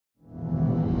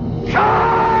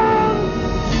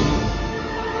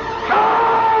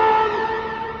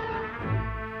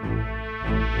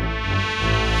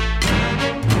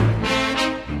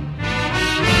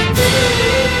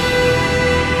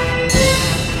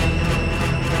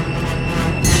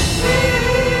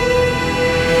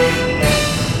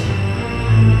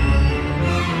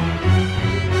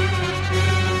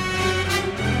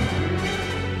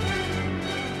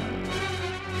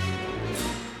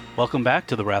Welcome back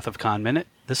to the Wrath of Khan Minute,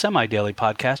 the semi-daily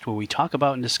podcast where we talk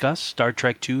about and discuss Star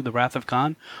Trek II, The Wrath of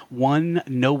Khan, one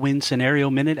no-win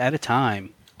scenario minute at a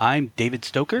time. I'm David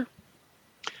Stoker.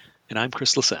 And I'm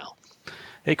Chris LaSalle.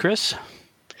 Hey, Chris.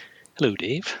 Hello,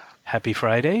 Dave. Happy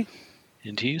Friday.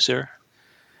 And to you, sir.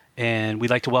 And we'd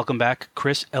like to welcome back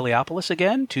Chris Eliopoulos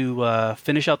again to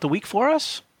finish out the week for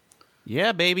us.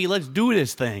 Yeah, baby, let's do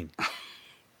this thing.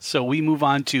 So we move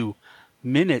on to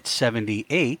minute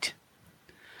 78.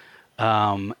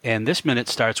 And this minute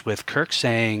starts with Kirk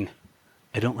saying,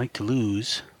 "I don't like to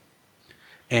lose,"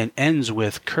 and ends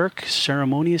with Kirk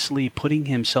ceremoniously putting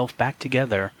himself back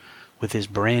together with his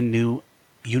brand new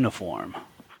uniform.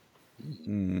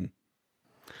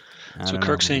 So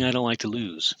Kirk saying, "I don't like to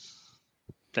lose."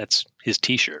 That's his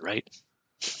T-shirt, right?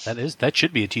 That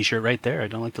should be a T-shirt right there. I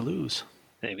don't like to lose.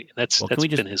 Maybe that's can we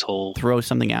just been his whole. Throw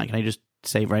something out. Can I just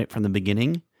say right from the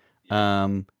beginning?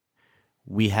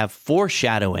 We have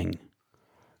foreshadowing.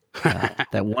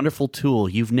 That wonderful tool.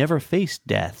 You've never faced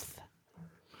death.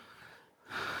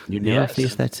 You never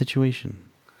faced that situation.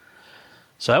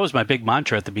 So that was my big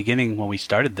mantra at the beginning when we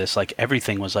started this. Like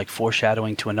everything was like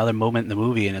foreshadowing to another moment in the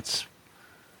movie, and it's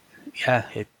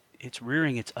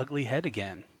rearing its ugly head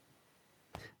again.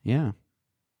 Yeah,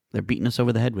 they're beating us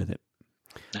over the head with it.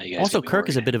 Also, Kirk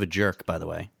is a bit of a jerk, by the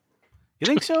way. You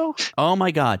think so? Oh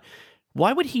my God,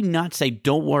 why would he not say,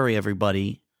 "Don't worry,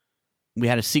 everybody. We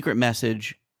had a secret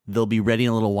message. They'll be ready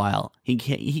in a little while." He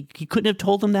couldn't have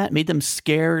told them that, made them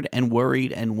scared and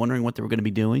worried and wondering what they were going to be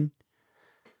doing.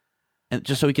 And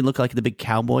just so he can look like the big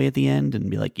cowboy at the end and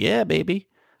be like, "Yeah, baby,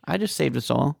 I just saved us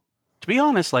all." To be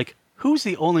honest, like, who's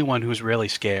the only one who's really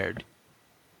scared?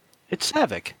 It's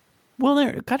Saavik. Well,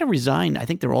 they're kind of resigned. I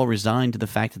think they're all resigned to the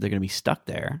fact that they're going to be stuck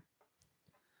there.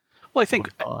 Well, I think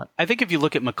if you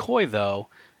look at McCoy, though,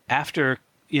 after,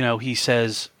 he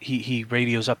says he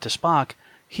radios up to Spock,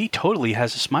 he totally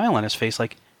has a smile on his face,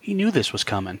 like he knew this was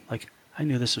coming. Like, I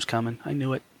knew this was coming. I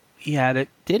knew it. He had it.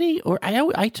 Did he? Or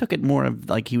I took it more of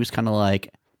like he was kind of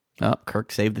like, "Oh, Kirk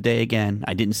saved the day again.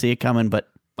 I didn't see it coming, but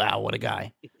wow, what a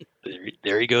guy."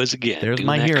 There he goes again. There's doing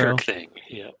my that hero. Kirk thing.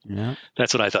 Yeah.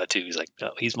 That's what I thought too. He's like,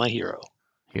 "Oh, he's my hero."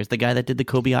 Here's the guy that did the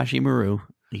Kobayashi Maru.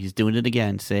 He's doing it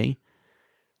again. See?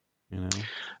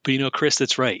 But Chris,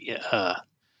 that's right.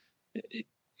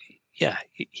 Yeah,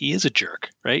 he is a jerk,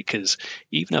 right? Because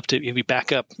even up to, if we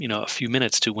back up, a few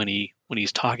minutes to when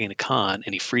he's talking to Khan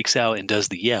and he freaks out and does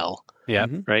the yell,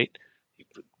 right? He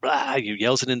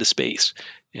yells it into space,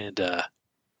 and and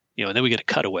then we get a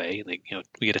cutaway, and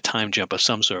we get a time jump of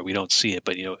some sort. We don't see it,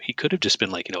 but he could have just been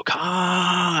like,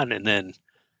 Khan, and then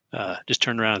just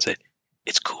turned around and said,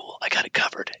 "It's cool, I got it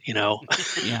covered,"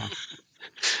 Yeah.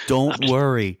 Don't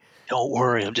worry. Don't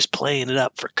worry, I'm just playing it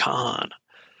up for Khan.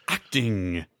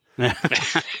 Acting. And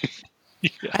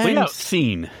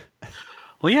scene.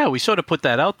 Well, yeah, we sort of put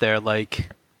that out there,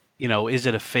 like, is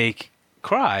it a fake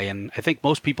cry? And I think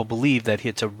most people believe that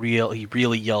he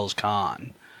really yells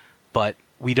Khan, but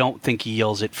we don't think he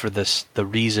yells it for the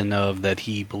reason of that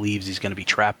he believes he's going to be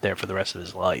trapped there for the rest of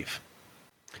his life.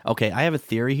 Okay, I have a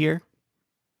theory here.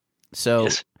 So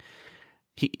yes.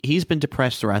 He's been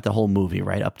depressed throughout the whole movie,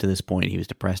 right? Up to this point, he was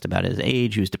depressed about his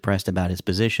age. He was depressed about his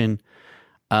position.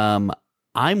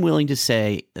 I'm willing to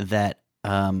say that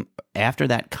after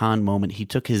that Khan moment, he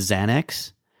took his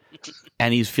Xanax,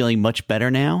 and he's feeling much better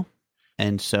now.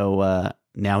 And so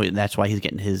now that's why he's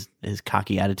getting his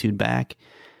cocky attitude back.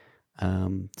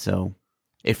 So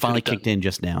it finally kicked in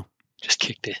just now. Just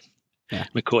kicked in. Yeah.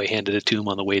 McCoy handed it to him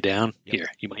on the way down. Yep. Here,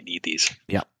 you might need these.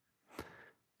 Yep.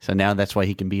 So now that's why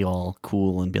he can be all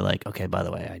cool and be like, "Okay, by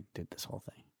the way, I did this whole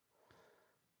thing."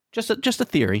 Just a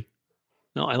theory.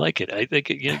 No, I like it. I think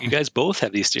you guys both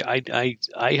have these. I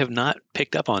have not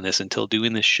picked up on this until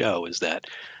doing this show. Is that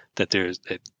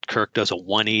Kirk does a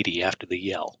 180 after the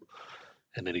yell,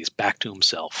 and then he's back to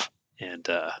himself. And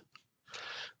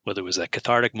whether it was that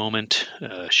cathartic moment,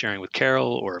 sharing with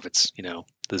Carol, or if it's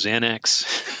the Xanax,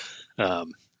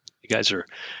 you guys are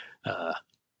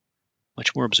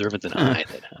much more observant than I.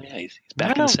 He's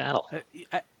back in the saddle.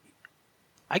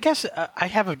 I guess I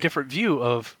have a different view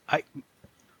of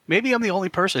maybe I'm the only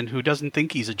person who doesn't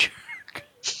think he's a jerk.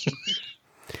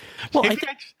 Well,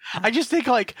 I just think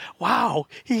like, wow,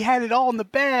 he had it all in the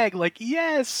bag. Like,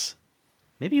 yes.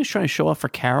 Maybe he was trying to show off for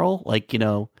Carol, like,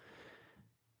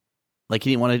 like he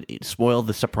didn't want to spoil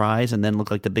the surprise and then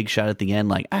look like the big shot at the end,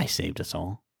 like, "I saved us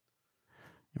all."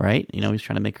 Right? He's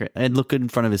trying to make her and look good in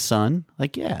front of his son.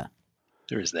 Like, yeah.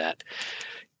 There is that.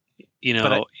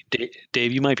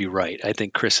 Dave, you might be right. I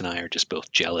think Chris and I are just both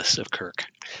jealous of Kirk.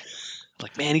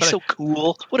 Like, man, he's so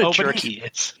cool. What a jerk he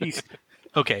is.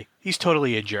 Okay, he's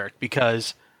totally a jerk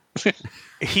because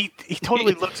he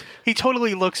totally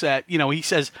looks at, he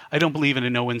says, I don't believe in a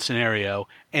no-win scenario,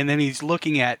 and then he's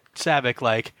looking at Saavik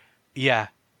like, yeah,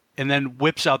 and then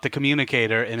whips out the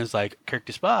communicator and is like, Kirk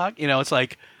to Spock, it's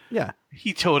like, Yeah.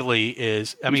 he totally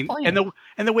is. I mean, playing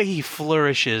and the way he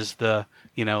flourishes the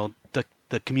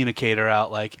communicator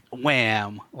out, like,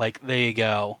 wham, like, there you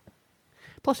go.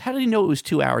 Plus, how did he know it was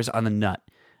 2 hours on the nut?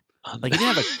 Like, he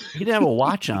didn't have a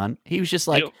watch on. He was just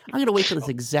like, I'm going to wait for this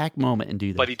exact moment and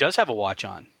do that. But he does have a watch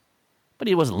on. But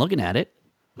he wasn't looking at it.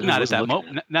 Not at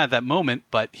that moment,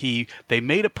 but they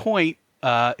made a point.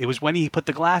 It was when he put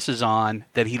the glasses on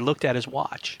that he looked at his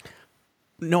watch.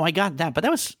 No, I got that, but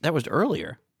that was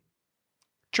earlier.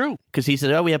 True. Because he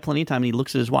said, we have plenty of time, and he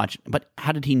looks at his watch. But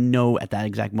how did he know at that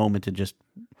exact moment to just,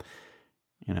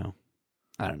 I don't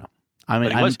know. I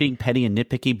mean, I'm being petty and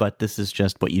nitpicky, but this is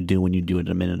just what you do when you do it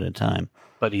a minute at a time.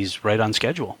 But he's right on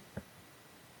schedule.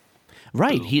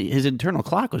 Right. His internal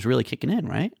clock was really kicking in,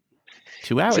 right?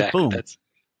 2 hours, Exactly. boom.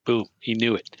 Boom. He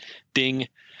knew it. Ding.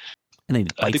 And then he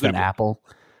bites an apple.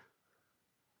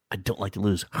 I don't like to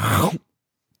lose.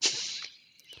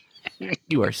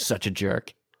 You are such a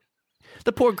jerk.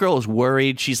 The poor girl is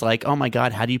worried. She's like, "Oh my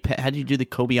God, how do you do the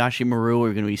Kobayashi Maru?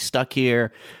 We're going to be stuck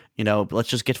here. Let's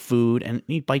just get food." And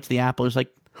he bites the apple. He's like,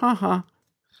 "Ha."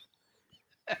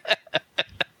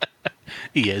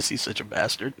 He is. He's such a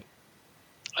bastard.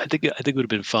 I think it would have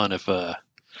been fun if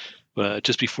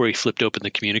just before he flipped open the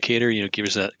communicator,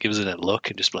 gives it that look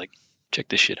and just be like, check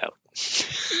this shit out.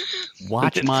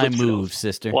 Watch my move,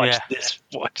 sister. Watch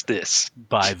this.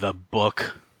 By the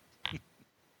book.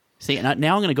 See, now I'm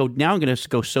going to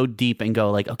go so deep and go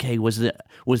like, okay, was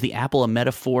the apple a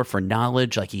metaphor for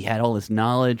knowledge? Like he had all this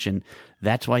knowledge and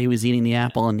that's why he was eating the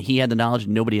apple and he had the knowledge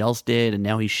and nobody else did. And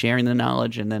now he's sharing the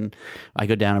knowledge. And then I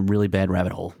go down a really bad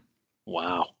rabbit hole.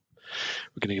 Wow.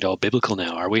 We're going to get all biblical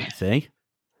now, are we? See,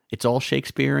 it's all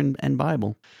Shakespeare and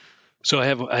Bible. So I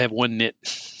have one nit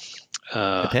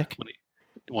to pick.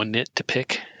 One nit to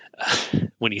pick.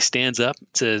 When he stands up,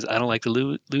 says, "I don't like to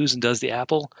lose," and does the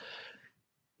apple.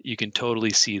 You can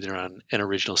totally see they're on an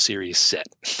original series set.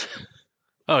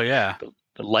 Oh yeah,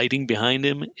 the lighting behind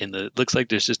him, and looks like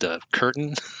there's just a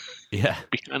curtain. Yeah,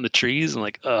 behind the trees, and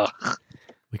like, ugh.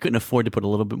 We couldn't afford to put a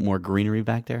little bit more greenery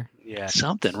back there. Yeah,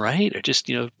 something, right? Or just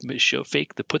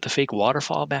put the fake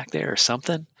waterfall back there, or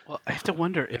something. Well, I have to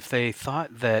wonder if they thought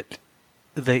that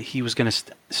he was going to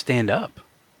stand up.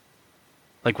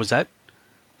 Like, was that?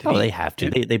 They have to.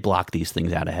 They block these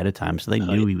things out ahead of time, so they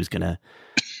knew he was going to.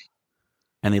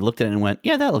 And they looked at it and went,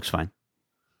 "Yeah, that looks fine."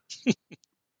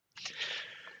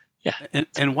 Yeah.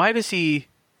 And why does he?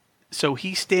 So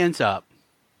he stands up.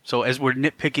 So as we're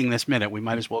nitpicking this minute, we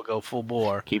might as well go full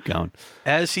bore. Keep going.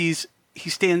 As he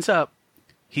stands up,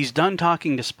 he's done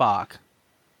talking to Spock,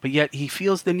 but yet he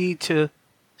feels the need to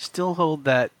still hold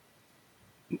that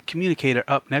communicator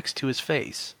up next to his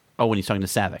face. Oh, when he's talking to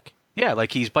Saavik. Yeah,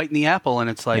 like he's biting the apple, and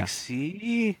it's like,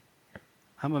 see,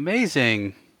 I'm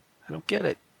amazing. I don't get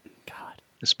it. God.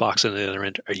 Spock's on the other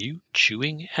end. Are you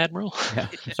chewing, Admiral? Yeah.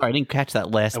 Sorry, I didn't catch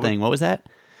that last thing. What was that?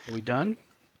 Are we done?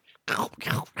 God.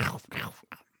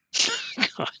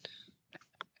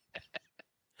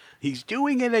 He's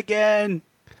doing it again.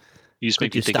 You just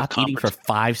make you stop eating for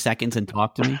 5 seconds and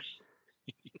talk to me?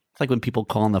 It's like when people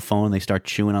call on the phone, they start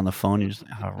chewing on the phone. You're just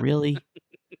like, oh, really?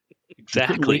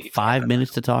 Exactly. Wait 5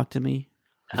 minutes to talk to me?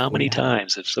 How many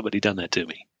times have somebody done that to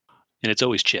me? And it's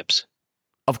always chips.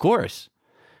 Of course.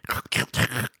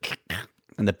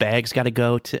 And the bag's got to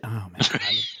go to. Oh man,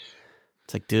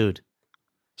 it's like, dude.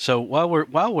 So while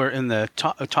we're in the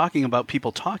talking about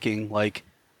people talking, like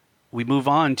we move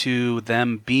on to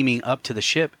them beaming up to the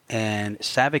ship, and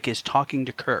Saavik is talking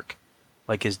to Kirk.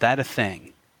 Like, is that a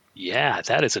thing? Yeah,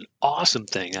 that is an awesome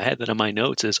thing. I had that in my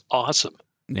notes as awesome.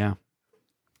 Yeah.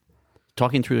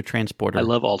 Talking through a transporter. I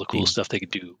love all the cool stuff they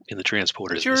could do in the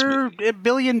transporters. You're a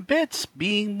billion bits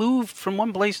being moved from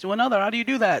one place to another. How do you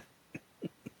do that?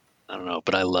 I don't know,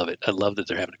 but I love it. I love that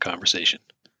they're having a conversation.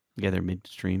 Yeah, they're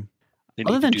midstream.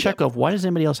 Other than Chekhov, why does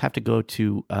anybody else have to go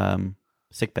to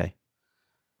sickbay?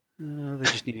 They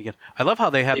just need to get. I love how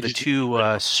they have the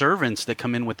two servants that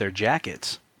come in with their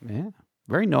jackets. Yeah,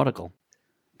 very nautical.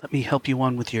 Let me help you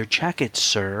on with your jacket,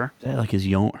 sir. Is that like his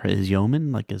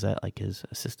yeoman? Like, is that like his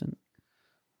assistant?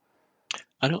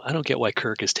 I don't get why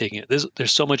Kirk is taking it.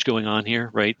 There's so much going on here,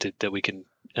 right? That we can,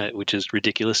 which is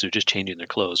ridiculous. They're just changing their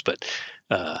clothes, but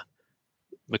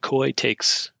McCoy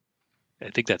takes,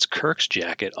 I think that's Kirk's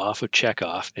jacket off of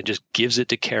Chekhov and just gives it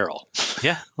to Carol.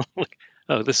 Yeah. Like,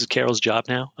 oh, this is Carol's job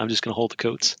now. I'm just going to hold the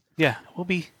coats. Yeah, we'll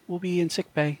be in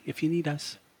sick bay if you need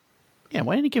us. Yeah,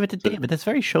 why didn't he give it to David? That's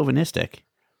very chauvinistic.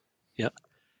 Yep.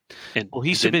 And Well,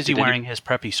 he's so busy wearing his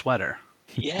preppy sweater.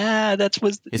 Yeah, that's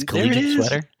what's His there it collegiate is.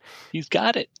 sweater. He's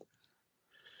got it.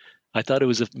 I thought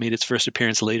it made its first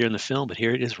appearance later in the film, but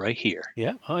here it is right here.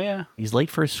 Yeah. Oh, yeah. He's late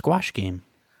for his squash game.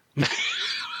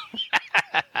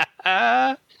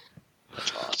 That's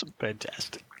awesome.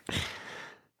 Fantastic.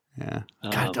 Yeah.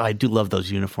 God, I do love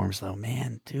those uniforms, though.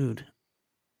 Man, dude.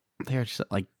 They're just,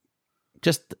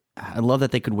 I love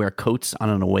that they could wear coats on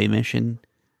an away mission,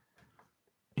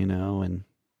 and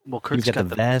Well, Kurt's got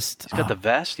the vest. He's got the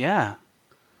vest, yeah.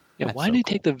 Yeah, That's why so did he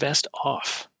cool. take the vest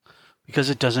off? Because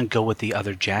it doesn't go with the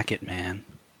other jacket, man.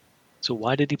 So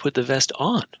why did he put the vest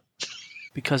on?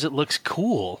 Because it looks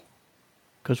cool.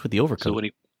 Goes with the overcoat. So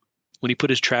when he put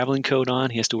his traveling coat on,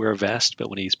 he has to wear a vest, but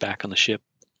when he's back on the ship,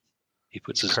 he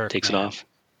takes it off.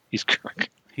 He's Kirk.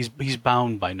 He's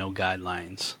bound by no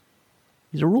guidelines.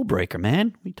 He's a rule breaker,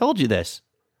 man. We told you this.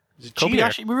 He's a cheater.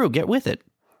 Kobayashi Maru, get with it.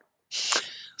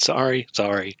 Sorry.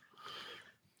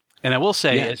 And I will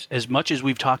say, Yeah. as much as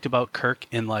we've talked about Kirk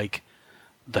in like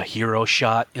the hero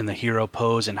shot and the hero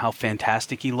pose and how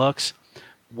fantastic he looks,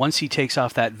 once he takes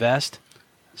off that vest,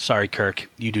 sorry, Kirk,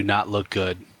 you do not look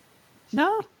good.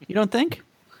 No, you don't think?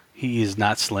 He is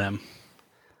not slim.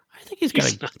 I think he's got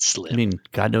He's not slim. I mean,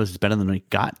 God knows it's better than he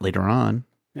got later on.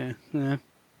 Yeah.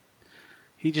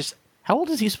 He just... How old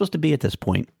is he supposed to be at this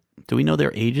point? Do we know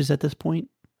their ages at this point?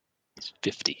 He's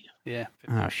 50. Yeah.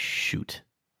 Oh, shoot.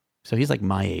 So he's like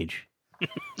my age.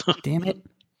 Damn it.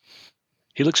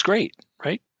 He looks great,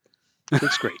 right? He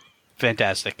looks great.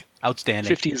 Fantastic.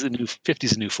 Outstanding. 50 is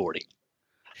a new 40.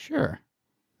 Sure.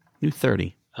 New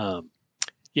 30.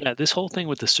 Yeah, this whole thing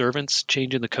with the servants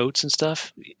changing the coats and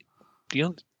stuff,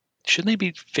 shouldn't they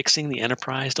be fixing the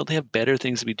Enterprise? Don't they have better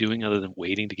things to be doing other than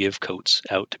waiting to give coats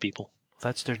out to people?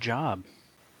 That's their job.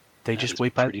 They That just is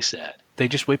wait by... pretty sad. They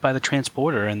just wait by the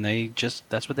transporter, and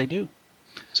that's what they do.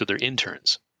 So they're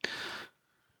interns.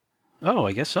 Oh,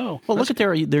 I guess so. Well, look at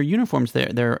their uniforms.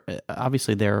 They're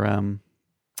obviously they're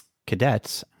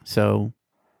cadets, so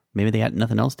maybe they had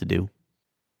nothing else to do.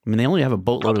 I mean, they only have a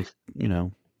boatload of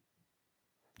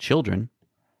children.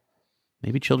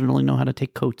 Maybe children only know how to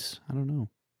take coats. I don't know.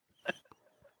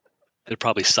 They're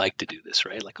probably psyched to do this,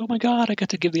 right? Like, oh my God, I got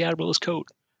to give the Admiral his coat.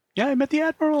 Yeah, I met the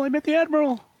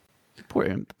Admiral.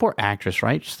 Poor actress,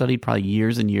 right? She studied probably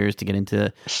years and years to get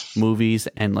into movies,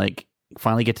 and like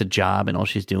finally gets a job, and all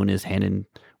she's doing is handing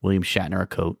William Shatner a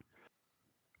coat.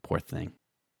 Poor thing.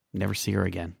 Never see her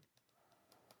again.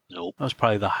 Nope. That was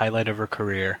probably the highlight of her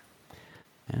career.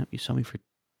 Yeah, you saw me for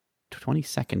 20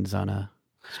 seconds on a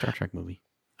Star Trek movie.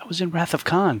 I was in Wrath of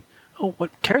Khan. Oh,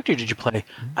 what character did you play?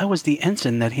 I was the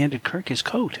ensign that handed Kirk his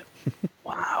coat.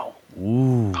 Wow.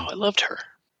 Ooh. Oh, I loved her.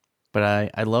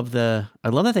 But I love that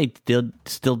they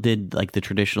still did like the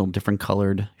traditional different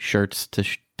colored shirts to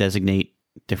designate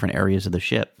different areas of the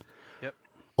ship. Yep.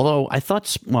 Although I thought,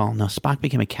 Spock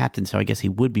became a captain, so I guess he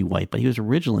would be white, but he was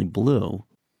originally blue.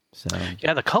 So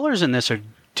Yeah, the colors in this are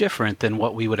different than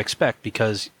what we would expect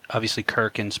because obviously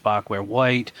Kirk and Spock wear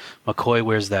white. McCoy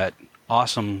wears that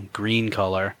awesome green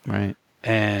color. right.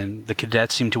 And the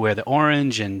cadets seem to wear the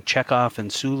orange, and Chekhov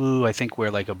and Sulu, I think, wear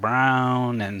like a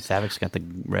brown. And Savik's got the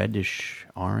reddish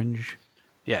orange.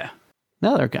 yeah.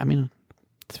 No,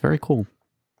 it's very cool.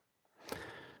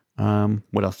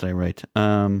 What else did I write?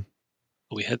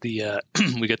 We had the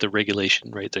we got the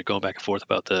regulation, right? They're going back and forth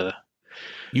about the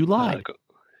You lied.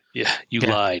 you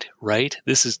lied, right?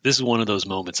 This is one of those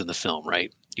moments in the film,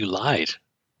 right? You lied.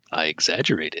 I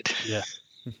exaggerated. Yeah.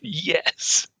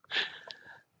 Yes.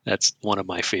 That's one of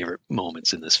my favorite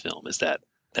moments in this film is that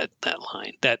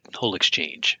line, that whole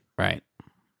exchange. Right.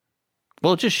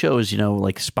 Well, it just shows,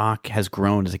 like Spock has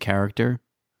grown as a character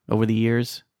over the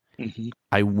years. Mm-hmm.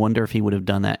 I wonder if he would have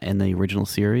done that in the original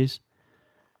series.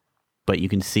 But you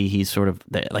can see he's sort of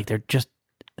like they're just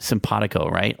simpatico,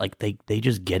 right? Like they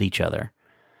just get each other.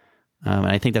 And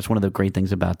I think that's one of the great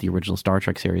things about the original Star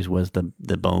Trek series was the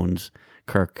Bones,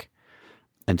 Kirk,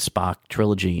 and Spock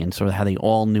trilogy, and sort of how they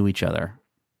all knew each other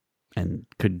and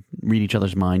could read each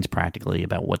other's minds practically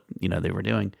about what they were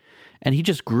doing. And he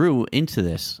just grew into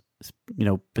this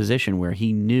position where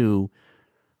he knew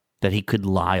that he could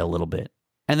lie a little bit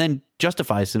and then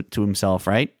justifies it to himself,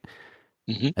 right?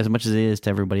 Mm-hmm. As much as it is to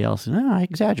everybody else. No, I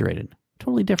exaggerated.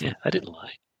 Totally different. Yeah, I didn't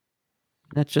lie.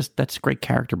 That's great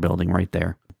character building right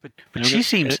there. But she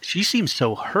seems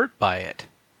so hurt by it.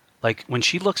 Like when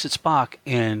she looks at Spock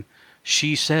and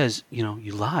she says, you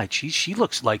lied. She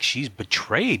looks like she's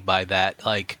betrayed by that.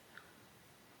 Like,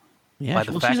 yeah,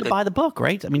 she's by the book,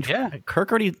 right? I mean, yeah.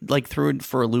 Kirk already threw it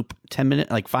for a loop 10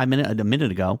 minutes, like 5 minutes, a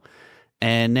minute ago,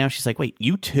 and now she's like, "Wait,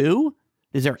 you too?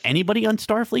 Is there anybody on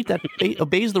Starfleet that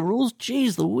obeys the rules?"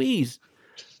 Jeez, Louise.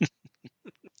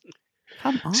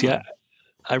 Come on. See,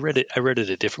 I read it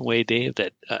a different way, Dave.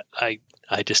 That I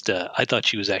thought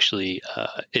she was actually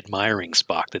admiring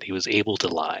Spock that he was able to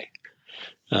lie.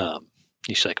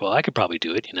 She's like, well, I could probably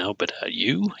do it, but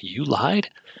you lied.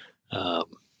 And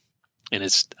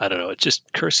it's, I don't know, it's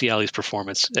just Kirstie Alley's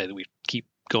performance, and we keep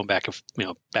going back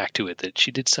to it, that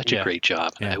she did such a great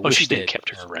job. And I wish they kept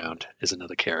her around as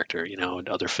another character, in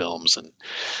other films. And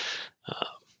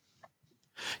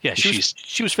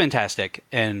she was fantastic.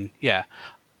 And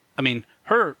I mean,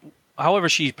 however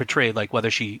she's portrayed, like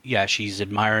whether she's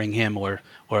admiring him or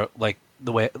like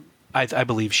the way I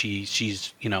believe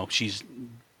she's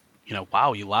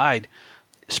wow, you lied.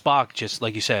 Spock, just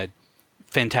like you said,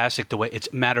 fantastic the way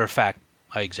it's matter of fact.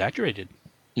 I exaggerated.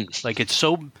 Like it's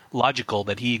so logical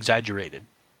that he exaggerated.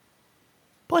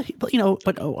 But I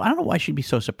don't know why she'd be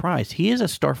so surprised. He is a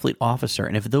Starfleet officer,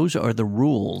 and if those are the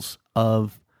rules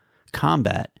of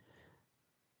combat,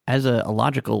 as a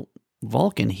logical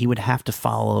Vulcan, he would have to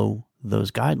follow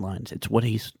those guidelines. It's what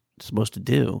he's supposed to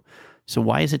do. So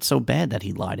why is it so bad that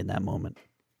he lied in that moment?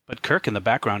 But Kirk in the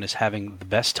background is having the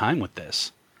best time with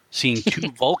this, seeing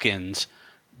two Vulcans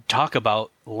talk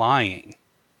about lying.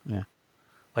 Yeah.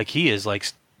 Like he's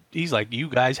like, you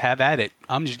guys have at it.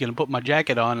 I'm just going to put my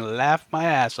jacket on and laugh my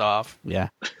ass off. Yeah.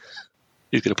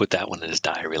 He's going to put that one in his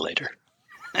diary later.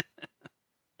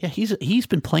 Yeah, he's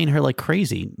been playing her like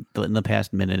crazy in the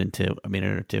past minute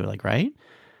or two, like, right?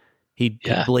 He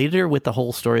bladed her with the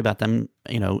whole story about them,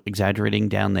 exaggerating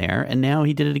down there, and now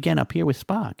he did it again up here with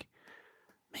Spock.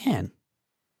 Man,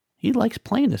 he likes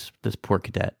playing this poor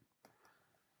cadet.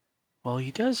 Well,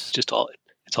 he does.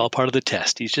 It's all part of the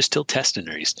test. He's just still testing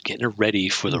her. He's getting her ready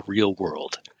for the real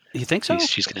world. You think so?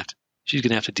 She's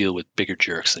gonna have to deal with bigger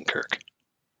jerks than Kirk.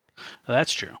 Well,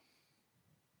 that's true.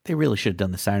 They really should have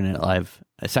done the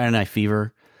Saturday Night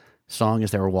Fever song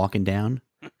as they were walking down,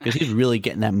 because he's really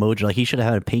getting that mojo. Like he should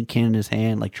have had a paint can in his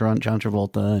hand, like John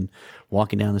Travolta, and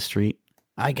walking down the street.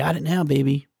 I got it now,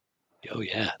 baby. Oh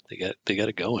yeah, they got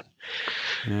it going.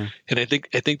 Yeah. And I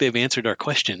think they've answered our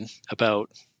question about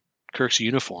Kirk's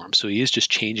uniform. So he is just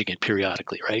changing it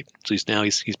periodically, right? So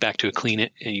he's back to a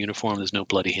clean uniform. There's no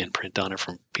bloody handprint on it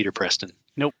from Peter Preston.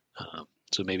 Nope.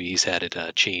 So maybe he's had it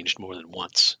changed more than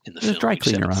once in the There's film. a dry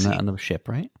cleaner on the ship,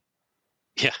 right?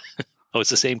 Yeah. Oh, it's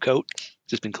the same coat,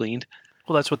 just been cleaned.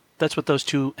 Well, that's what those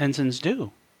two ensigns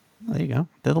do. Well, there you go.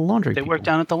 They're the laundry. They people. work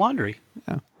down at the laundry.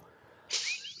 Yeah.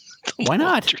 Why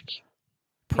not?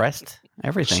 Pressed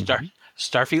everything.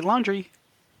 Starfleet Laundry.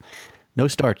 No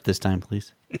starch this time,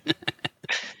 please.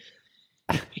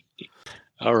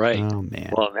 All right. Oh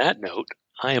man. Well, on that note,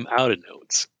 I am out of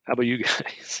notes. How about you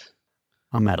guys?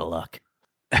 I'm out of luck.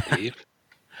 Dave?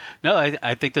 No,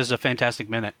 I think this is a fantastic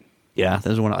minute. Yeah,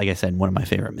 this is like I said, one of my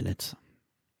favorite minutes.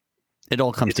 It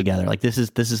all comes together. Like this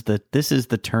is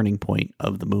the turning point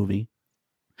of the movie.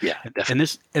 Yeah,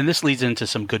 definitely. And this leads into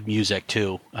some good music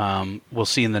too. We'll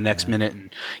see in the next minute,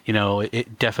 and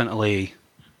it definitely.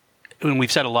 And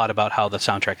we've said a lot about how the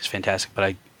soundtrack is fantastic,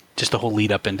 but just the whole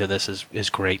lead up into this is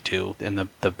great too, and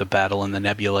the battle and the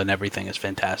nebula and everything is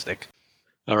fantastic.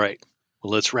 All right,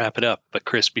 well, let's wrap it up. But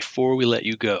Chris, before we let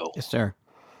you go, Yes, sir.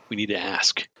 we need to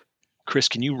ask. Chris,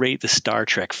 can you rate the Star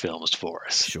Trek films for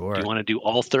us? Sure. Do you want to do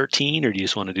all 13, or do you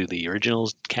just want to do the original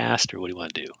cast, or what do you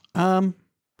want to do?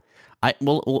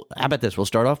 Well, how about this? We'll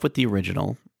start off with the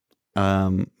original.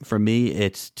 For me,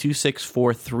 it's 2, 6,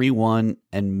 4, 3, 1,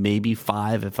 and maybe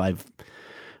 5 if I've,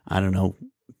 I don't know,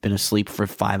 been asleep for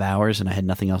 5 hours and I had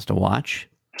nothing else to watch.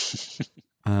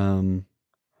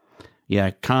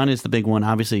 Yeah, Khan is the big one.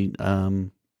 Obviously,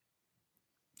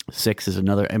 6 is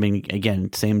another. I mean,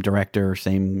 again, same director,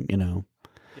 same,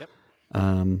 Yep.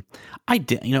 I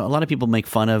did. A lot of people make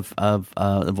fun of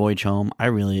The Voyage Home. I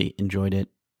really enjoyed it.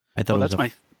 I thought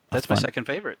that's my second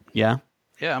favorite. Yeah.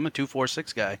 Yeah, I'm a 2, 4,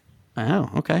 6 guy. Oh,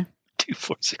 okay. 2,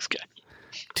 4, 6 guy.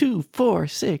 2, 4,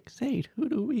 6, 8. Who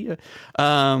do we?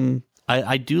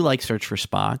 I do like Search for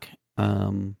Spock.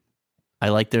 I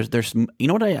like there's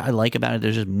what I like about it.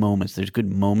 There's just moments. There's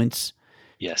good moments.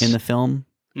 Yes. In the film,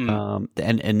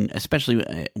 and especially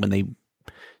when they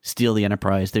steal the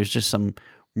Enterprise. There's just some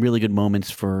really good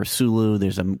moments for Sulu.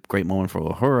 There's a great moment for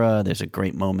Uhura. There's a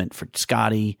great moment for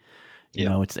Scotty. You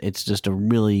know, it's just a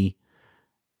really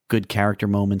good character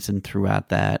moments and throughout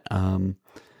that. And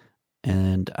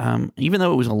even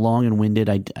though it was a long and winded,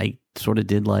 I sort of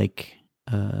did like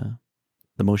the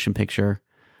motion picture.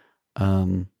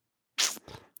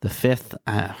 The fifth,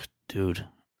 dude.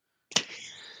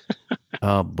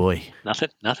 Oh boy. Nothing.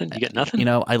 You got nothing.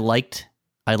 I liked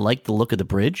the look of the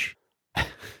bridge.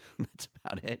 That's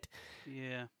about it.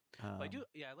 Yeah. I do.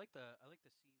 Yeah, I like the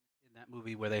scene In that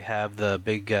movie where they have the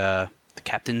big the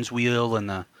captain's wheel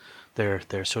and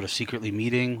they're sort of secretly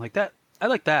meeting like that. I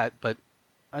like that, but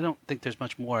I don't think there's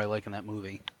much more I like in that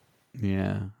movie.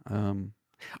 Yeah.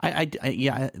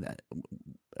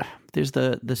 There's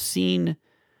the scene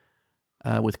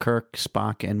with Kirk,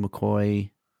 Spock, and McCoy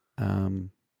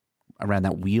around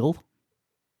that wheel.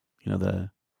 You know, the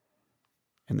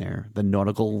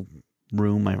nautical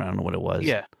room. I don't know what it was.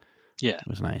 Yeah. It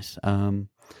was nice.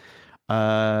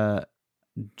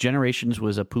 Generations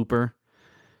was a pooper.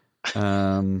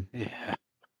 Yeah.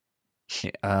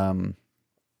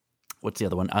 What's the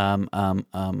other one?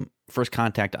 First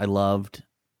Contact I loved.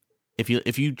 If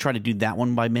you try to do that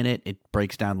one by minute, it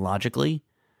breaks down logically.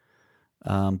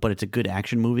 But it's a good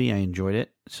action movie. I enjoyed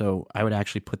it. So I would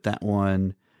actually put that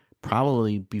one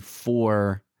probably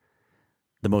before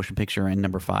the motion picture and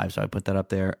number 5. So I put that up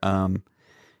there.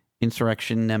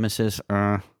 Insurrection, Nemesis,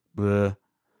 bleh.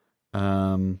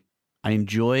 I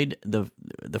enjoyed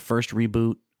the first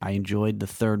reboot. I enjoyed the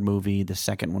third movie. The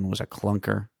second one was a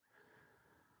clunker.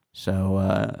 So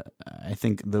I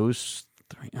think those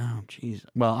 3. Oh, geez.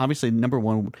 Well, obviously, number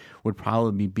 1 would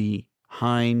probably be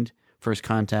behind First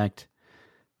Contact,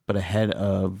 but ahead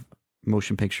of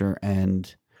motion picture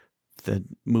and the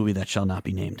movie that shall not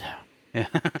be named. Yeah.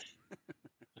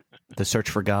 The Search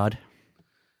for God.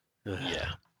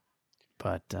 Yeah.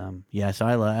 But so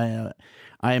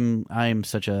I'm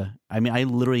such a. I mean, I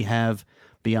literally have,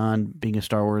 beyond being a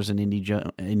Star Wars and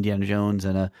Indiana Jones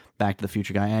and a Back to the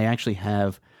Future guy, I actually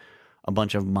have a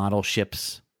bunch of model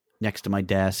ships next to my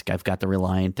desk. I've got the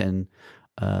Reliant and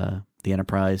the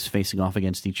Enterprise facing off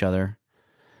against each other.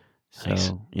 So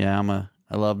Nice. yeah,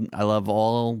 I love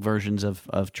all versions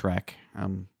of Trek.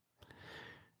 I'm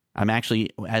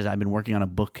actually, as I've been working on a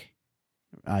book.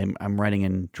 I'm writing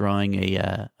and drawing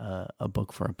a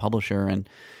book for a publisher, and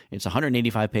it's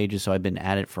 185 pages. So I've been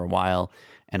at it for a while,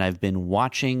 and I've been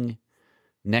watching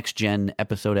Next Gen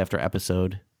episode after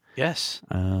episode. Yes.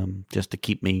 Just to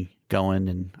keep me going,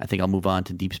 and I think I'll move on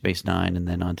to Deep Space Nine and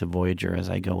then on to Voyager as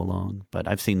I go along. But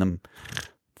I've seen them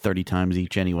 30 times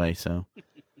each anyway, so.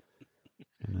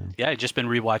 Yeah, I've just been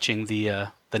rewatching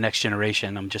the Next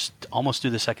Generation. I'm just almost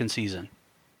through the second season.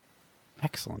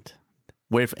 Excellent.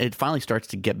 Where it finally starts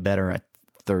to get better at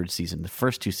third season. The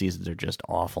first 2 seasons are just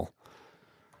awful.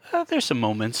 There's some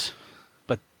moments,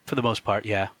 but for the most part,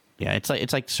 yeah. Yeah, it's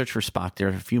like Search for Spock. There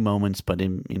are a few moments, but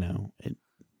the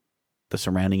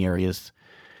surrounding areas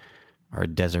are a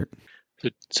desert.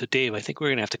 So Dave, I think we're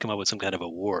going to have to come up with some kind of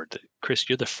award. Chris,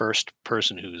 you're the first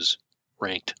person who's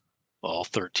ranked all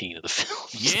 13 of the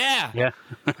films. Yeah.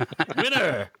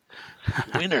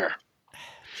 Winner.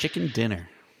 Chicken dinner.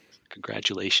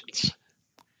 Congratulations.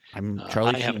 I'm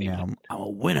Charlie I haven't Sheen now. even- I'm a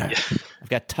winner. I've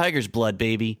got tiger's blood,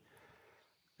 baby.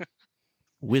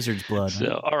 Wizard's blood.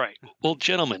 So, all right. Well,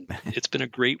 gentlemen, it's been a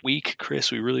great week.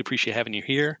 Chris, we really appreciate having you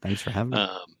here. Thanks for having me.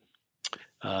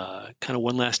 Kind of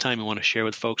one last time, you want to share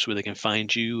with folks where they can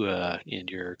find you and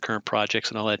your current projects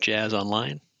and all that jazz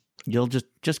online? You'll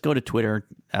just go to Twitter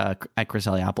at Chris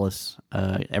Eliopoulos.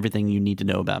 Everything you need to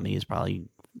know about me is probably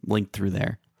linked through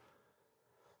there.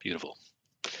 Beautiful.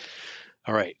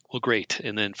 All right. Well, great.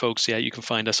 And then, folks, yeah, you can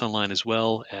find us online as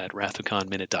well at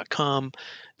wrathofconminute.com,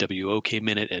 WOK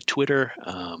Minute at Twitter,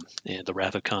 and the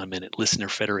Wrath of Con Minute Listener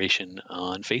Federation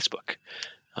on Facebook.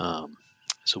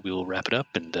 So we will wrap it up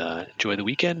and enjoy the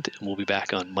weekend, and we'll be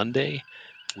back on Monday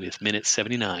with Minute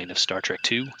 79 of Star Trek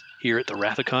II here at the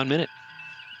Wrath of Con Minute.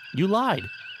 You lied.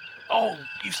 Oh,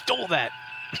 you stole that.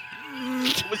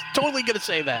 I was totally going to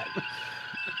say that.